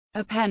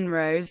A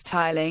Penrose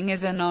tiling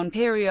is a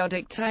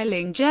non-periodic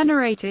tiling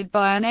generated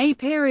by an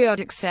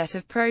aperiodic set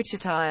of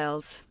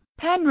prototiles.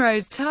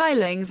 Penrose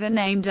tilings are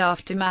named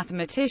after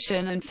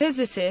mathematician and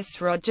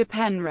physicist Roger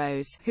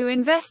Penrose, who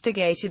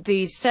investigated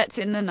these sets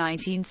in the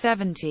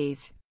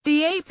 1970s.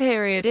 The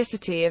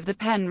aperiodicity of the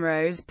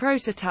Penrose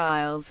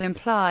prototiles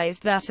implies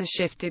that a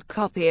shifted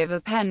copy of a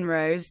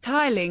Penrose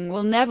tiling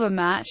will never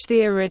match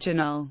the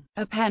original.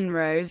 A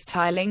Penrose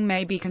tiling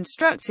may be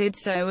constructed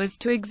so as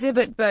to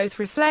exhibit both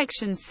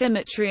reflection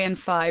symmetry and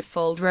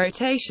five-fold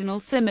rotational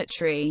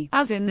symmetry,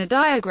 as in the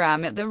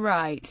diagram at the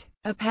right.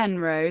 A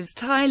Penrose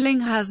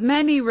tiling has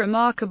many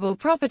remarkable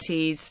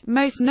properties,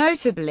 most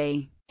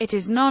notably, it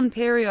is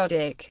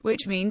non-periodic,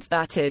 which means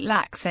that it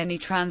lacks any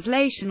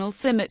translational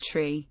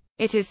symmetry.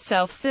 It is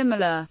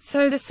self-similar,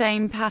 so the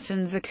same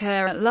patterns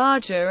occur at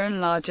larger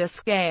and larger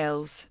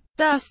scales.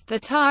 Thus, the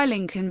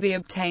tiling can be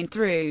obtained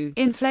through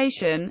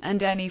inflation,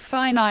 and any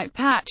finite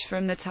patch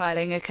from the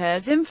tiling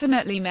occurs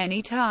infinitely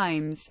many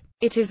times.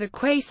 It is a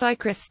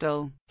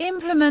quasi-crystal.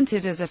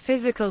 Implemented as a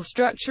physical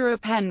structure, a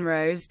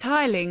Penrose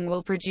tiling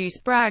will produce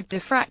Bragg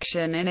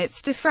diffraction, and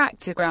its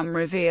diffractogram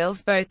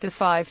reveals both the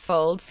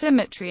five-fold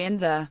symmetry and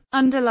the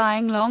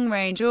underlying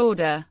long-range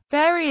order.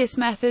 Various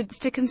methods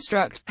to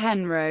construct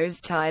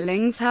Penrose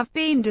tilings have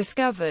been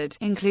discovered,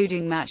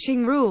 including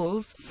matching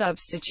rules,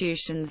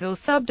 substitutions or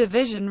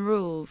subdivision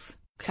rules,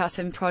 cut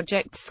and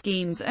project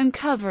schemes and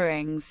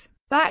coverings.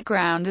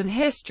 Background and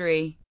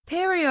history.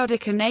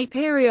 Periodic and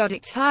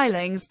aperiodic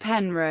tilings.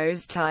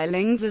 Penrose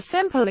tilings are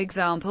simple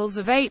examples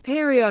of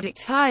aperiodic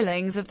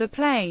tilings of the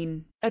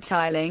plane. A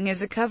tiling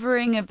is a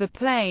covering of the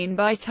plane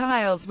by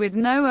tiles with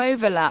no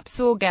overlaps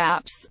or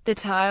gaps. The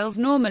tiles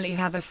normally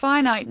have a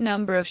finite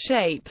number of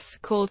shapes,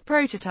 called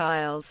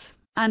prototiles,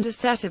 and a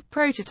set of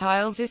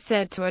prototiles is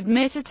said to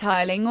admit a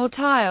tiling or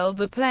tile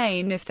the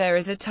plane if there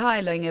is a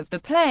tiling of the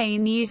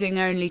plane using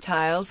only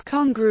tiles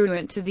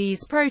congruent to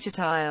these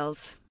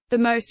prototiles. The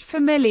most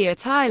familiar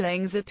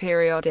tilings are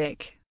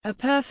periodic. A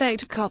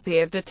perfect copy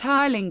of the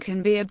tiling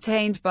can be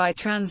obtained by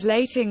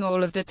translating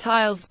all of the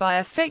tiles by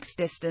a fixed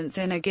distance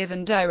in a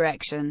given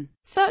direction.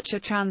 Such a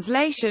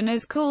translation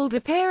is called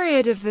a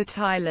period of the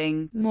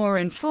tiling. More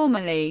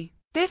informally,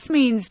 this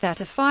means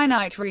that a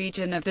finite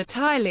region of the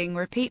tiling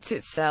repeats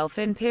itself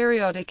in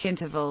periodic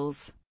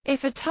intervals.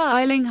 If a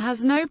tiling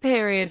has no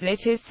periods,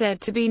 it is said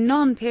to be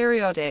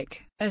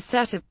non-periodic. A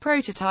set of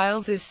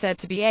prototiles is said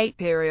to be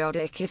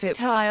aperiodic if it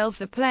tiles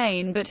the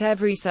plane, but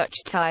every such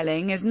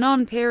tiling is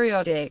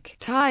non-periodic.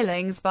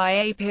 Tilings by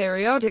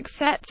aperiodic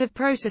sets of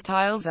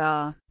prototiles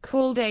are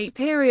called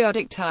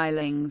aperiodic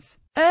tilings.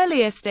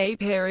 Earliest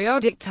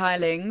aperiodic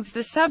tilings.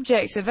 The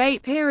subject of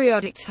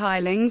aperiodic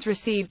tilings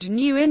received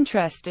new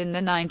interest in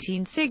the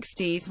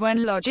 1960s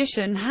when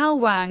logician Hal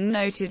Wang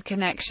noted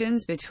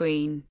connections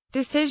between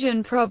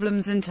decision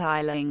problems and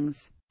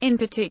tilings. In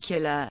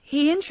particular,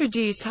 he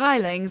introduced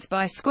tilings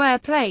by square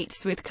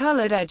plates with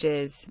colored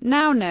edges,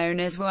 now known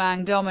as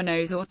Wang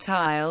dominoes or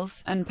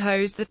tiles, and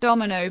posed the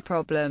domino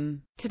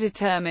problem. To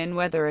determine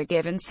whether a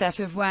given set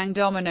of Wang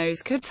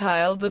dominoes could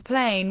tile the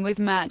plane with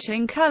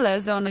matching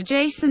colors on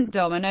adjacent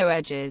domino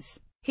edges,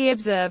 he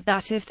observed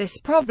that if this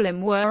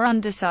problem were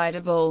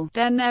undecidable,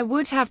 then there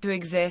would have to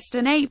exist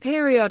an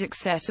aperiodic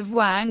set of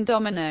Wang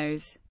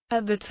dominoes.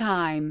 At the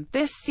time,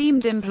 this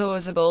seemed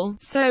implausible,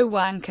 so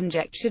Wang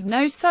conjectured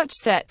no such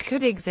set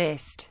could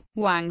exist.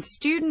 Wang's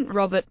student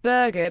Robert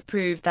Berger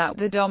proved that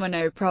the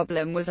domino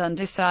problem was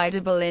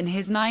undecidable in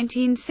his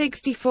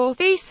 1964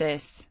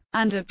 thesis,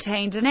 and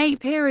obtained an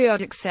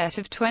aperiodic set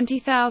of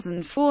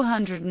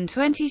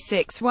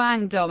 20,426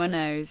 Wang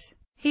dominoes.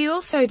 He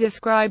also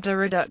described a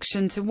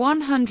reduction to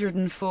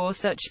 104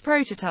 such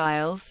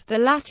prototiles. The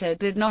latter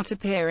did not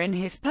appear in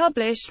his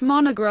published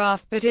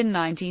monograph, but in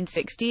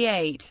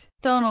 1968.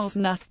 Donald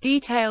Knuth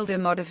detailed a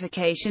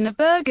modification of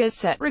Berger's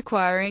set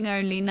requiring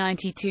only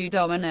 92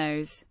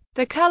 dominoes.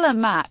 The color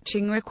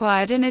matching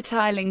required in a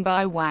tiling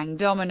by Wang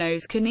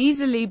dominoes can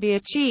easily be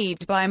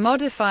achieved by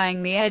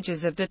modifying the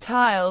edges of the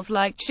tiles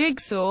like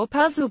jigsaw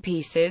puzzle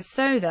pieces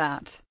so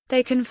that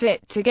they can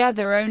fit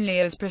together only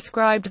as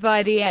prescribed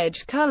by the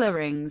edge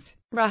colorings.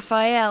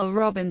 Raphael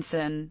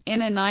Robinson,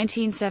 in a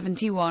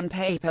 1971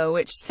 paper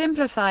which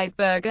simplified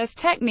Berger's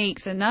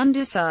techniques and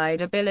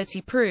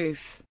undecidability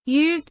proof,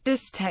 used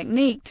this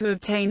technique to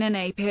obtain an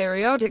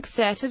aperiodic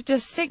set of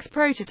just 6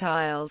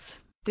 prototiles.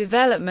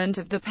 Development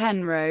of the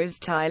Penrose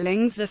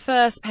tilings. The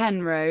first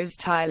Penrose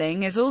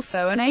tiling is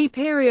also an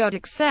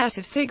aperiodic set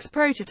of 6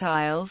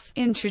 prototiles,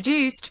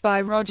 introduced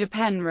by Roger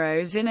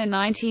Penrose in a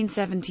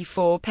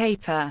 1974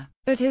 paper,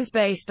 but is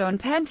based on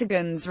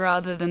pentagons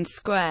rather than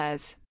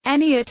squares.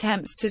 Any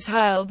attempts to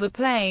tile the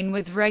plane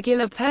with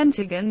regular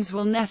pentagons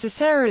will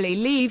necessarily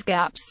leave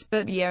gaps,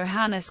 but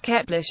Johannes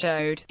Kepler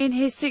showed, in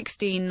his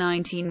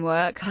 1619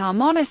 work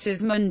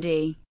Harmonices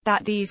Mundi,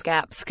 that these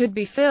gaps could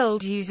be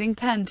filled using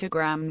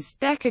pentagrams,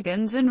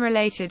 decagons and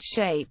related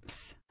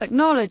shapes.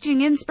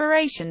 Acknowledging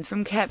inspiration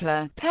from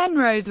Kepler,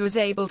 Penrose was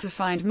able to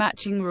find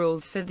matching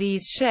rules for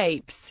these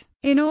shapes.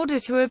 In order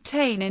to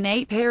obtain an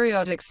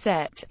aperiodic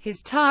set,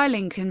 his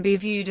tiling can be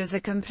viewed as a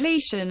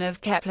completion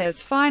of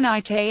Kepler's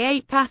finite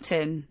A8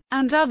 pattern,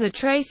 and other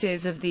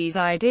traces of these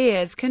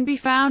ideas can be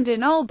found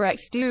in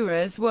Albrecht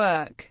Dürer's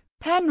work.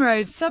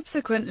 Penrose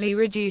subsequently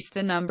reduced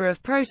the number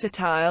of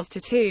prototiles to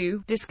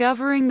 2,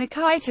 discovering the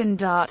kite and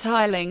dart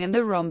tiling and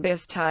the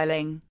rhombus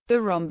tiling. The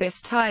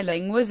rhombus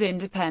tiling was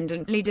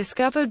independently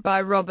discovered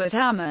by Robert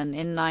Ammon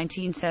in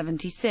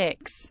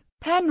 1976.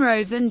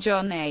 Penrose and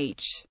John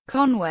H.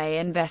 Conway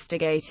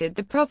investigated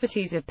the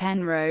properties of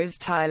Penrose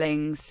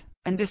tilings,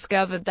 and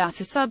discovered that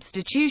a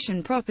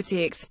substitution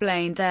property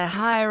explained their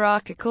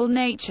hierarchical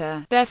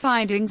nature. Their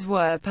findings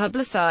were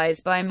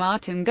publicized by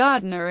Martin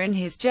Gardner in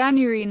his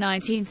January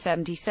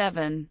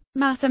 1977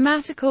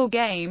 Mathematical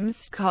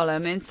Games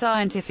column in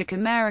Scientific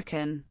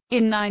American.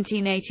 In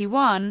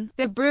 1981,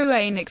 de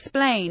Bruijn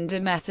explained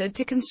a method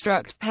to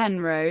construct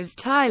Penrose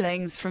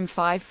tilings from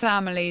 5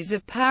 families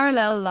of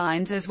parallel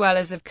lines as well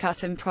as a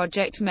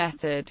cut-and-project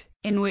method,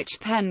 in which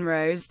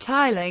Penrose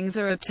tilings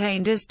are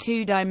obtained as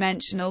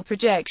 2-dimensional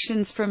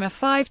projections from a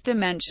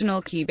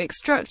 5-dimensional cubic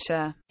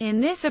structure. In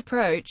this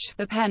approach,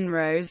 the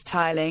Penrose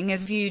tiling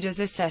is viewed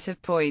as a set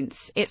of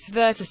points, its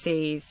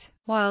vertices,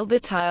 while the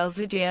tiles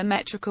are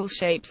geometrical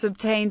shapes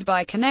obtained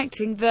by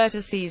connecting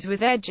vertices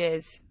with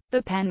edges.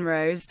 The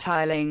Penrose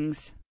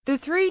tilings. The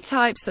 3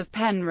 types of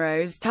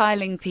Penrose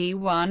tiling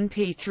P1,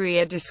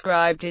 P3 are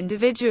described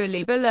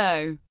individually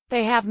below.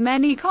 They have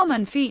many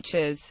common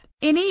features.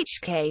 In each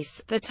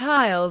case, the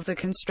tiles are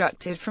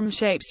constructed from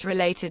shapes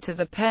related to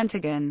the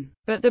pentagon,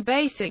 but the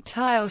basic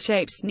tile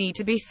shapes need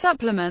to be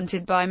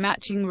supplemented by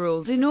matching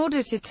rules in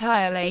order to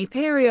tile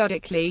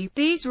aperiodically.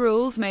 These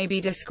rules may be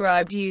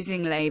described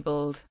using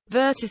labeled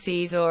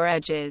vertices or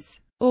edges,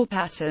 or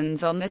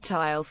patterns on the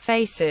tile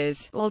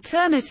faces.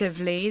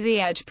 Alternatively, the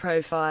edge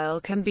profile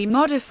can be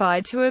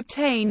modified to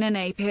obtain an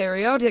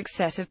aperiodic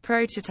set of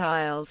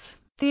prototiles.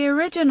 The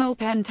original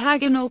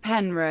pentagonal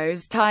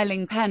Penrose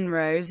tiling.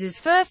 Penrose's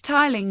first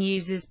tiling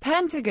uses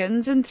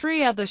pentagons and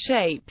 3 other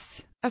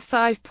shapes: a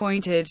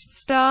 5-pointed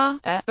star,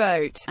 a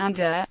boat, and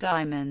a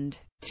diamond.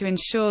 To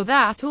ensure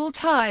that all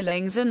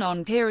tilings are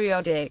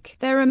non-periodic,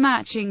 there are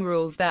matching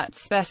rules that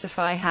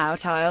specify how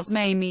tiles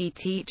may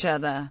meet each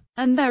other,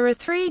 and there are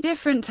 3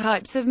 different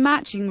types of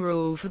matching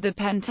rule for the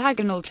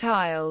pentagonal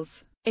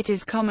tiles. It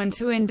is common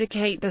to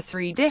indicate the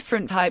 3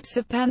 different types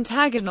of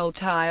pentagonal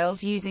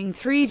tiles using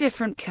 3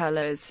 different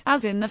colors,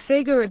 as in the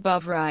figure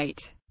above right.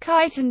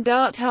 Kite and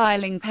dart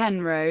tiling.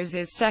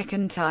 Penrose's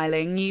second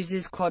tiling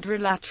uses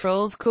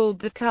quadrilaterals called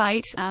the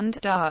kite and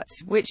dart,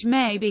 which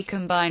may be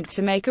combined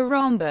to make a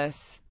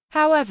rhombus.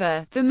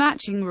 However, the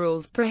matching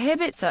rules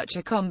prohibit such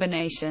a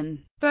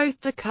combination. Both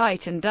the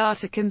kite and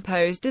dart are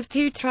composed of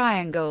 2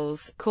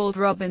 triangles, called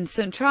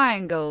Robinson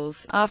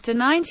triangles, after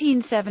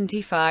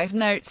 1975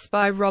 notes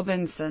by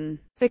Robinson.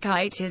 The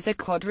kite is a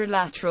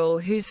quadrilateral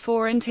whose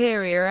 4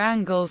 interior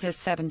angles are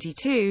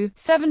 72,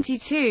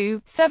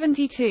 72,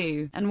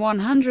 72, and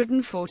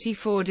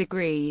 144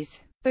 degrees.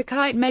 The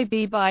kite may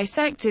be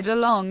bisected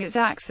along its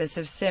axis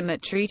of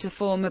symmetry to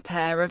form a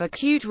pair of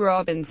acute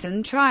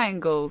Robinson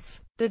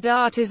triangles. The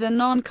dart is a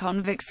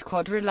non-convex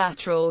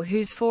quadrilateral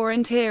whose 4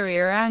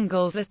 interior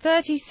angles are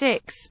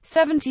 36,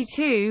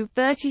 72,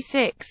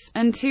 36,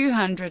 and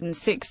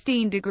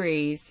 216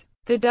 degrees.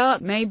 The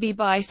dart may be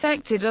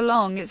bisected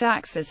along its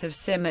axis of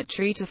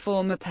symmetry to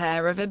form a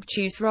pair of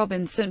obtuse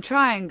Robinson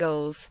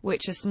triangles,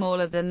 which are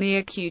smaller than the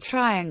acute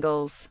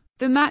triangles.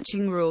 The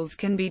matching rules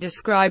can be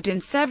described in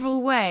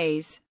several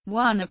ways.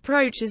 One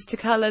approach is to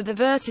color the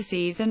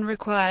vertices and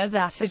require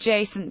that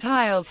adjacent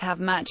tiles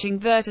have matching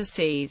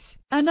vertices.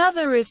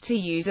 Another is to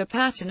use a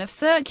pattern of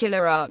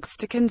circular arcs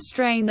to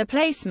constrain the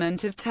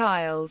placement of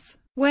tiles.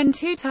 When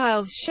 2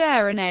 tiles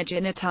share an edge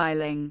in a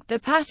tiling, the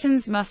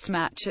patterns must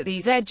match at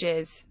these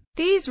edges.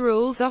 These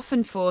rules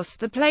often force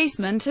the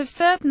placement of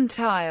certain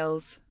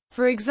tiles.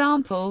 For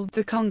example,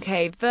 the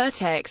concave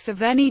vertex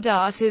of any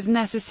dart is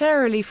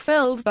necessarily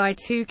filled by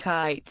 2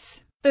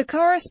 kites. The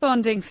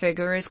corresponding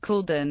figure is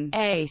called an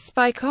ace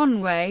by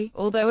Conway.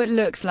 Although it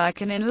looks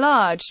like an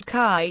enlarged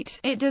kite,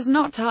 it does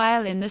not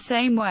tile in the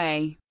same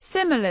way.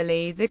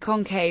 Similarly, the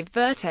concave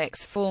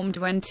vertex formed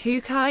when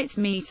 2 kites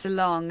meet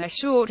along a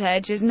short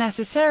edge is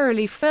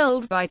necessarily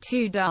filled by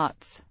 2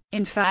 darts.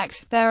 In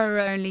fact, there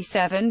are only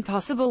 7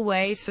 possible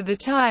ways for the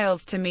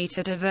tiles to meet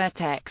at a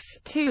vertex.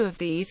 2 of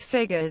these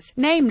figures,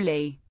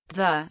 namely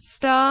the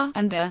star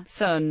and the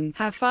sun,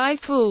 have 5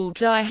 full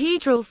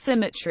dihedral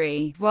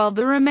symmetry, while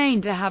the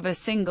remainder have a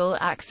single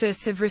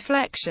axis of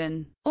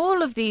reflection.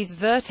 All of these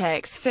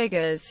vertex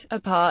figures,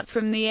 apart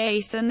from the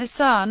ace and the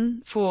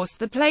sun, force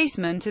the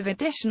placement of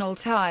additional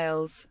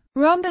tiles.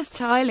 Rhombus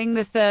tiling.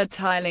 The third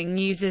tiling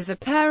uses a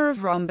pair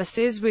of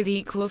rhombuses with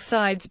equal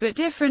sides but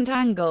different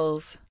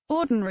angles.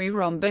 Ordinary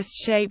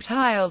rhombus-shaped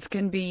tiles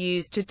can be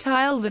used to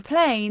tile the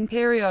plane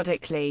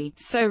periodically,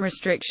 so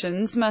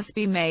restrictions must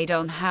be made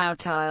on how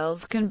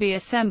tiles can be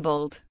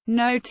assembled.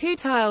 No two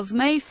tiles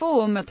may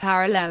form a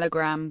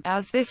parallelogram,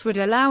 as this would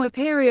allow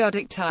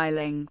aperiodic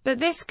tiling, but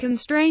this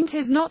constraint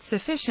is not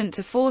sufficient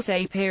to force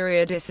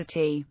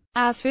aperiodicity.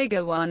 As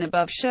Figure 1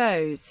 above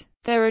shows,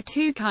 there are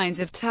two kinds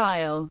of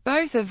tile,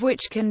 both of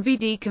which can be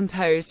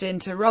decomposed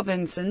into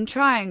Robinson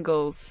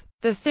triangles.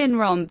 The thin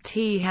rhomb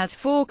T has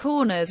four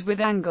corners with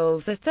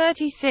angles of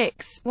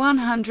 36,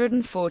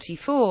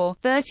 144,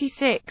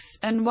 36,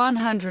 and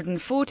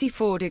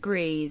 144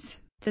 degrees.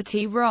 The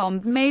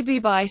T-rhomb may be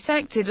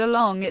bisected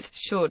along its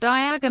short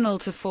diagonal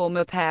to form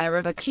a pair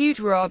of acute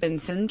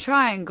Robinson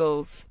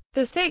triangles.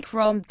 The thick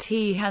rhomb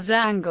T has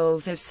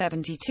angles of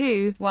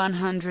 72,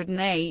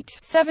 108,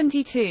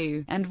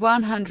 72, and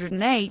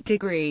 108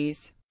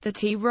 degrees. The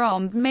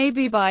T-rhomb may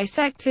be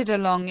bisected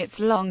along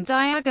its long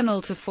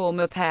diagonal to form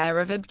a pair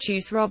of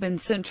obtuse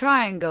Robinson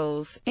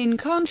triangles, in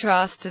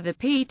contrast to the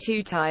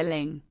P2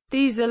 tiling.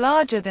 These are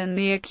larger than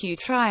the acute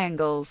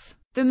triangles.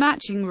 The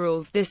matching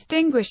rules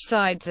distinguish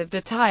sides of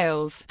the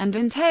tiles, and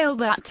entail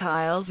that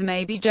tiles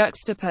may be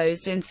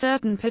juxtaposed in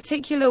certain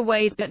particular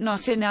ways but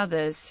not in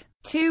others.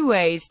 Two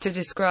ways to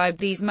describe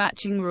these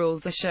matching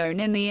rules are shown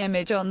in the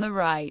image on the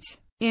right.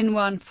 In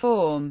one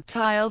form,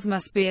 tiles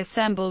must be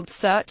assembled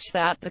such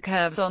that the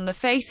curves on the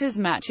faces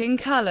match in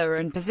color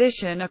and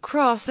position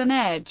across an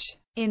edge.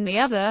 In the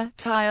other,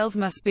 tiles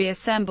must be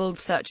assembled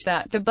such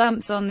that the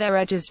bumps on their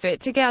edges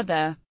fit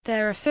together.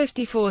 There are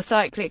 54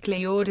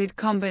 cyclically ordered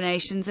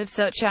combinations of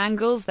such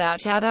angles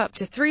that add up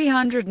to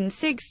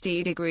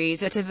 360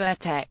 degrees at a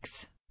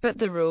vertex. But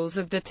the rules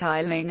of the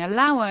tiling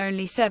allow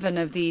only 7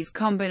 of these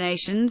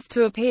combinations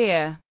to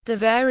appear. The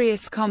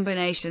various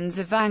combinations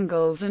of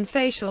angles and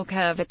facial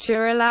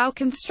curvature allow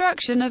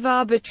construction of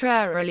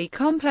arbitrarily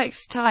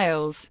complex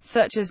tiles,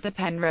 such as the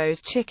Penrose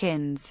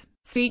chickens.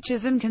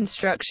 Features and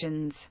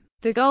constructions.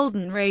 The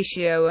golden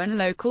ratio and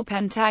local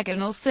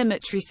pentagonal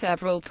symmetry.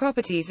 Several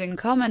properties and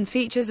common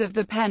features of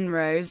the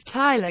Penrose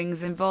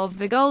tilings involve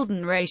the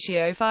golden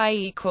ratio phi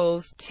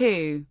equals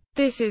 2.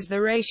 This is the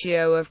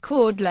ratio of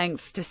chord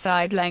lengths to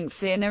side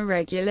lengths in a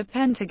regular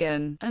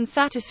pentagon, and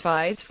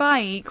satisfies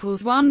phi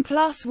equals 1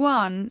 plus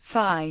 1,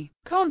 phi.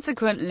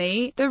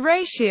 Consequently, the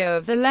ratio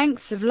of the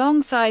lengths of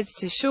long sides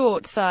to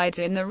short sides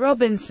in the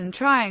Robinson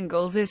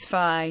triangles is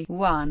phi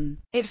 1.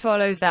 It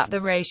follows that the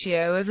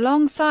ratio of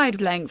long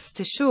side lengths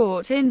to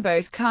short in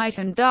both kite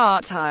and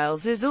dart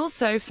tiles is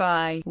also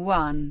phi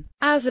 1,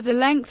 as are the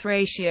length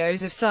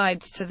ratios of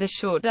sides to the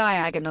short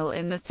diagonal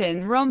in the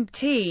thin rhomb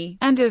T,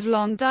 and of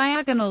long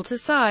diagonal to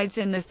sides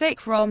in the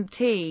thick rhomb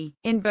T.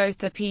 In both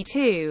the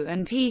P2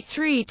 and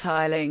P3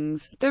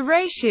 tilings, the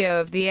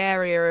ratio of the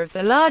area of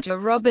the larger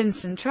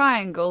Robinson triangle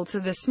to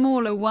the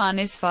smaller one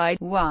is phi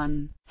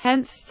 1.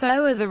 Hence,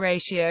 so are the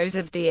ratios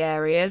of the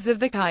areas of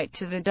the kite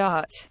to the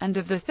dart, and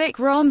of the thick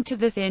rhomb to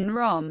the thin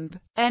rhomb.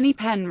 Any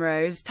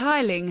Penrose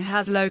tiling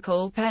has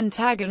local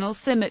pentagonal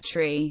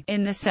symmetry,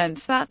 in the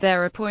sense that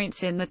there are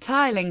points in the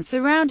tiling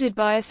surrounded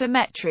by a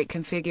symmetric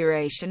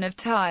configuration of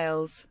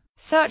tiles.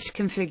 Such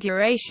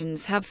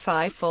configurations have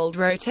 5-fold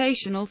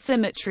rotational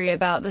symmetry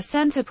about the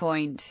center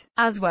point,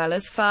 as well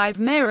as 5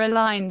 mirror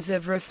lines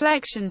of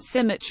reflection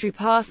symmetry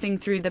passing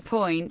through the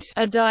point,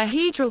 a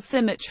dihedral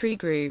symmetry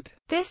group.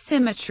 This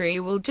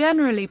symmetry will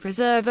generally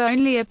preserve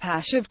only a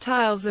patch of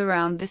tiles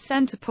around the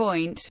center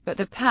point, but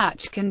the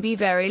patch can be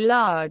very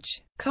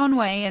large.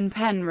 Conway and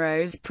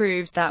Penrose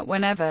proved that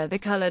whenever the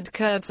colored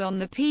curves on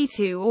the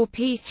P2 or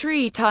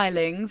P3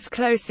 tilings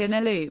close in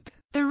a loop,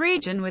 the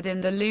region within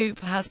the loop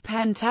has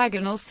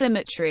pentagonal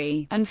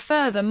symmetry, and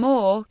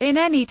furthermore, in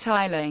any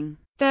tiling,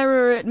 there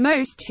are at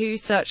most 2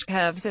 such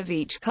curves of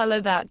each color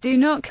that do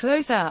not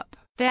close up.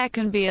 There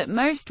can be at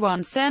most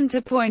one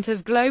center point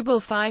of global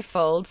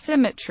 5-fold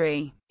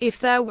symmetry. If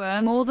there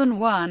were more than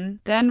one,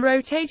 then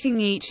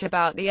rotating each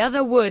about the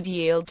other would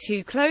yield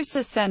 2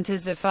 closer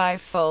centers of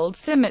 5-fold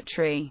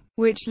symmetry,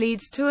 which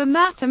leads to a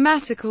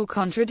mathematical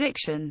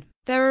contradiction.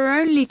 There are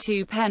only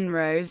 2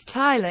 Penrose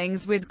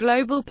tilings with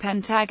global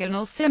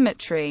pentagonal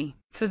symmetry.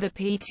 For the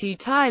P2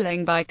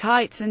 tiling by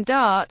kites and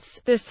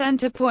darts, the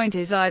center point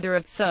is either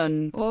a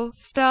sun or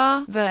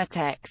star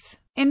vertex.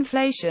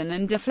 Inflation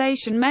and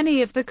deflation.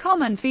 Many of the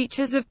common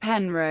features of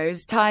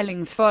Penrose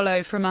tilings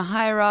follow from a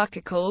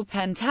hierarchical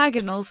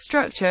pentagonal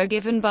structure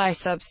given by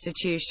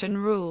substitution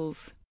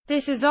rules.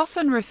 This is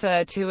often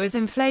referred to as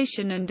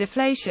inflation and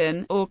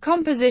deflation, or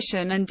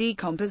composition and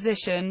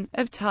decomposition,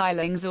 of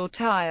tilings or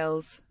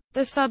tiles.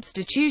 The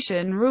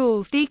substitution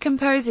rules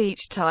decompose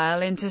each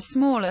tile into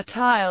smaller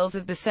tiles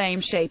of the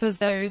same shape as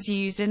those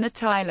used in the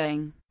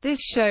tiling. This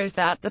shows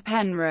that the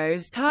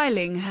Penrose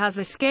tiling has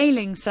a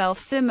scaling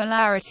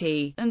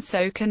self-similarity, and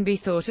so can be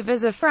thought of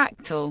as a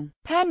fractal.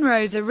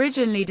 Penrose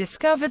originally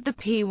discovered the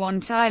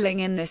P1 tiling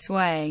in this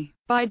way.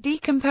 By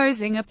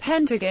decomposing a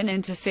pentagon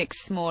into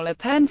 6 smaller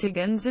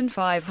pentagons and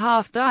 5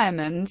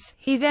 half-diamonds,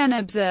 he then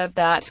observed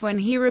that when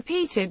he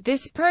repeated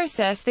this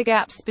process the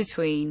gaps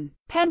between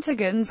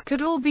pentagons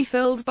could all be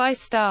filled by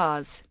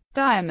stars.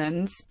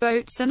 diamonds,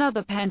 boats and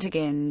other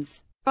pentagons.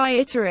 By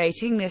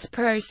iterating this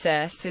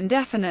process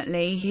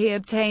indefinitely, he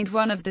obtained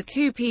one of the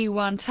two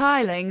P1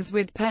 tilings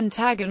with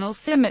pentagonal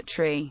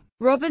symmetry.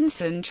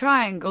 Robinson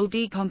triangle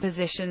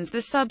decompositions.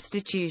 The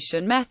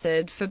substitution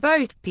method for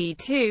both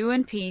P2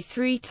 and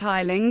P3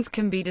 tilings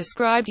can be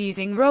described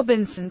using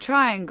Robinson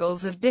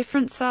triangles of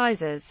different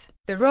sizes.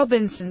 The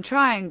Robinson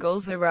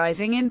triangles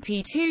arising in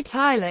P2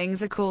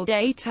 tilings are called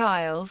A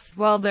tiles,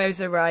 while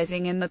those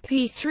arising in the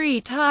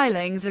P3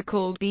 tilings are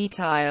called B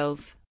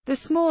tiles. The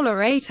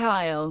smaller A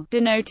tile,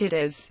 denoted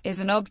as,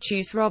 is an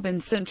obtuse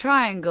Robinson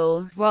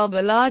triangle, while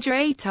the larger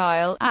A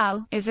tile,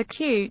 AL, is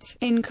acute.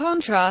 In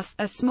contrast,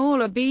 a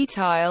smaller B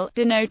tile,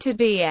 denoted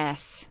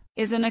BS,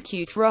 is an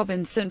acute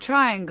Robinson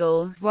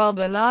triangle, while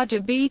the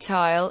larger B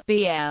tile,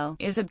 BL,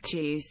 is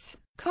obtuse.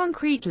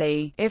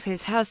 Concretely, if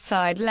his has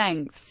side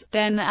lengths,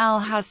 then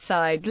AL has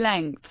side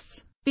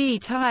lengths. B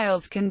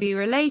tiles can be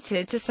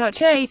related to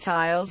such A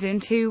tiles in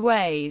two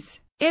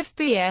ways. If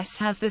BS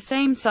has the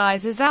same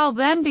size as AL,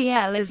 then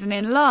BL is an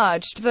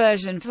enlarged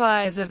version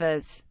phi of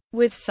AS.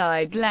 With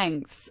side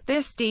lengths,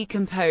 this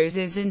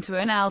decomposes into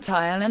an AL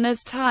tile and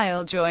AS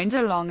tile joined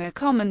along a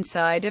common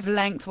side of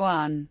length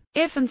 1.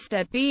 If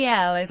instead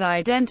BL is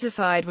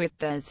identified with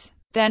AS,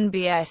 then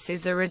BS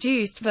is a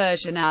reduced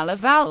version AL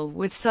of AL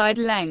with side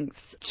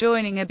lengths,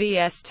 joining a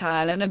BS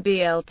tile and a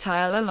BL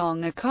tile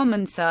along a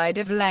common side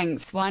of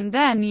length 1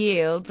 then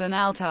yields an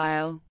AL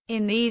tile.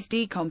 In these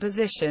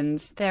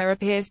decompositions, there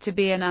appears to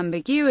be an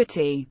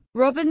ambiguity.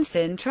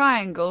 Robinson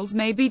triangles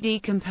may be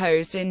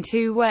decomposed in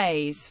two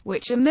ways,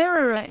 which are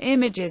mirror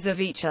images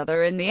of each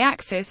other in the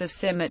axis of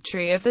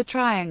symmetry of the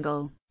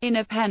triangle. In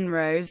a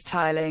Penrose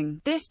tiling,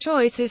 this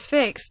choice is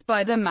fixed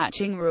by the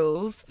matching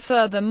rules.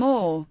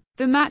 Furthermore,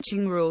 the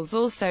matching rules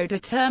also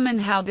determine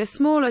how the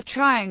smaller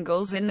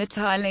triangles in the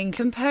tiling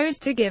compose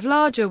to give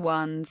larger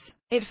ones.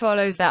 It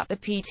follows that the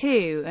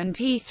P2 and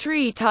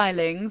P3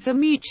 tilings are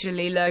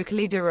mutually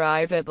locally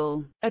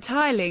derivable. A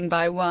tiling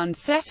by one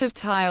set of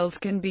tiles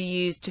can be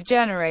used to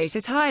generate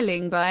a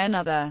tiling by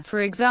another. For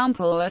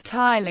example, a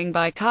tiling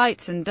by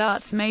kites and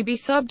darts may be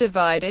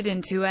subdivided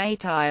into A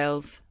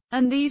tiles,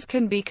 and these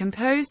can be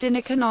composed in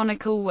a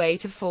canonical way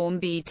to form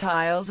B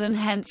tiles and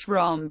hence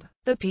rhomb.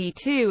 The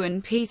P2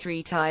 and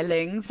P3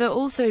 tilings are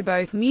also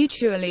both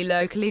mutually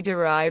locally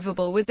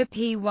derivable with the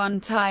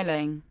P1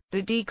 tiling.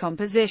 The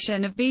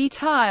decomposition of B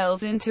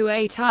tiles into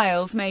A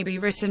tiles may be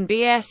written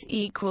BS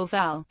equals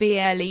AL,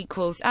 BL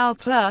equals AL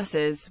plus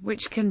AS,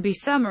 which can be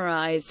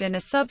summarized in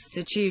a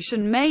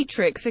substitution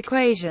matrix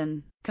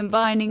equation.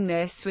 Combining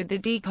this with the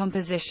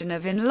decomposition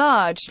of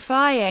enlarged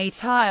phi A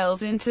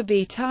tiles into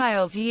B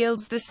tiles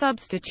yields the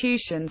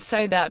substitution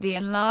so that the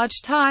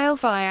enlarged tile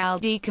phi AL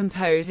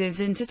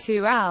decomposes into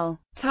two AL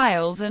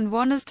tiles and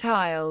one AS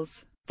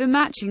tiles. The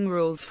matching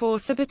rules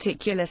force a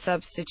particular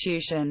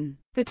substitution.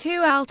 The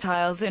two AL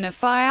tiles in a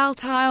phi AL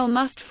tile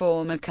must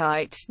form a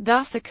kite,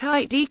 thus a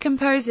kite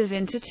decomposes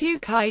into two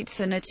kites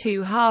and a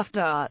two half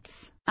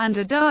darts, and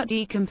a dart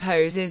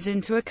decomposes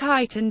into a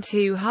kite and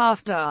two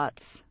half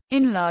darts.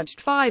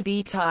 Enlarged phi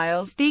B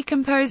tiles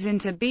decompose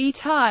into B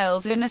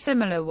tiles in a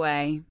similar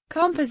way.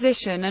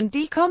 Composition and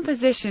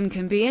decomposition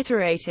can be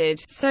iterated,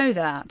 so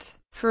that,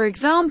 for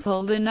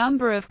example, the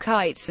number of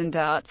kites and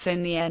darts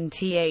in the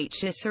nth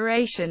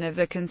iteration of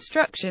the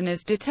construction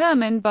is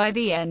determined by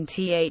the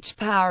nth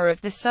power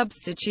of the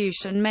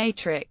substitution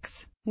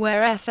matrix,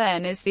 where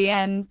Fn is the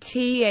nth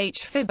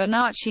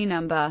Fibonacci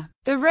number.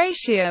 The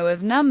ratio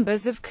of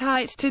numbers of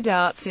kites to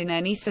darts in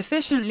any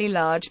sufficiently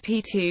large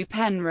P2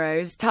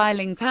 Penrose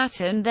tiling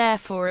pattern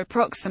therefore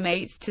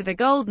approximates to the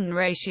golden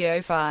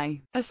ratio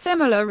phi. A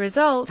similar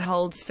result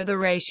holds for the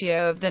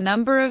ratio of the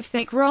number of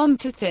thick rhomb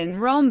to thin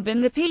rhomb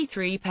in the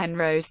P3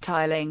 Penrose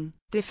tiling.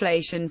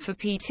 Deflation for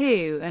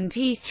P2 and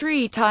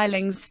P3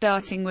 tilings.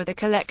 Starting with a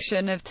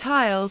collection of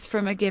tiles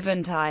from a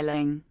given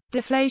tiling,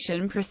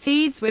 deflation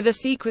proceeds with a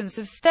sequence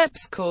of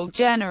steps called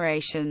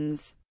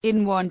generations.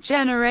 In one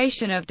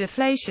generation of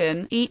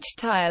deflation, each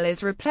tile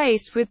is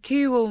replaced with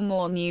two or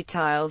more new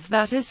tiles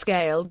that are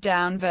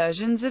scaled-down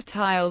versions of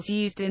tiles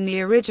used in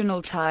the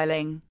original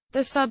tiling.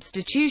 The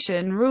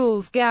substitution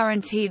rules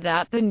guarantee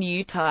that the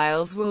new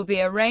tiles will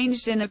be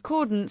arranged in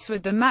accordance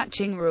with the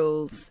matching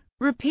rules.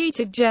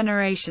 Repeated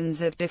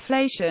generations of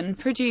deflation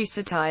produce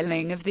a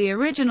tiling of the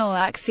original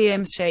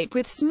axiom shape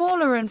with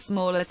smaller and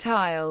smaller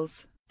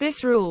tiles.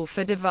 This rule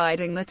for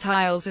dividing the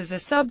tiles is a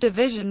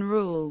subdivision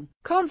rule.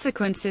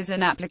 Consequences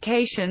and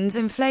applications.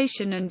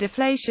 Inflation and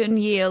deflation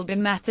yield a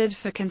method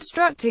for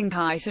constructing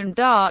kite and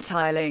dart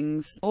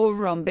tilings, or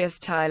rhombus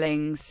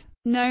tilings,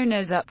 known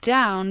as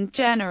up-down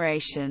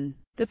generation.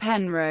 The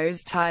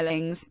Penrose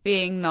tilings,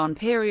 being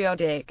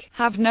non-periodic,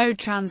 have no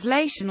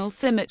translational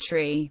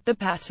symmetry. The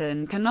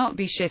pattern cannot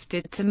be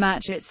shifted to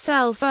match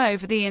itself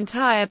over the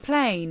entire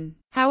plane.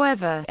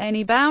 However,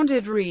 any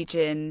bounded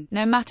region,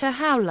 no matter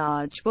how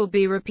large, will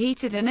be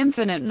repeated an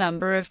infinite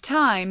number of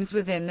times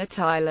within the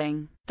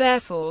tiling.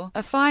 Therefore,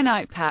 a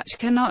finite patch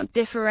cannot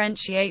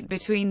differentiate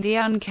between the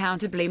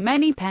uncountably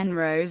many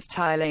Penrose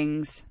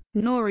tilings.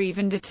 nor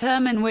even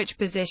determine which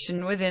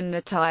position within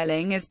the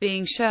tiling is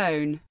being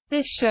shown.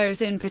 This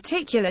shows in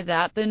particular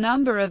that the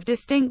number of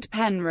distinct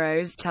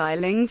Penrose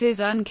tilings is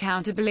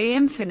uncountably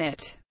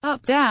infinite.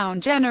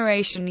 Up-down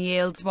generation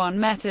yields one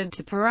method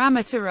to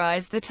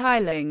parameterize the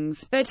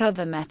tilings, but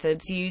other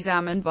methods use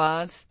Hammond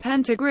bars,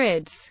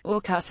 pentagrids, or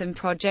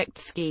cut-and-project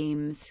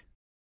schemes.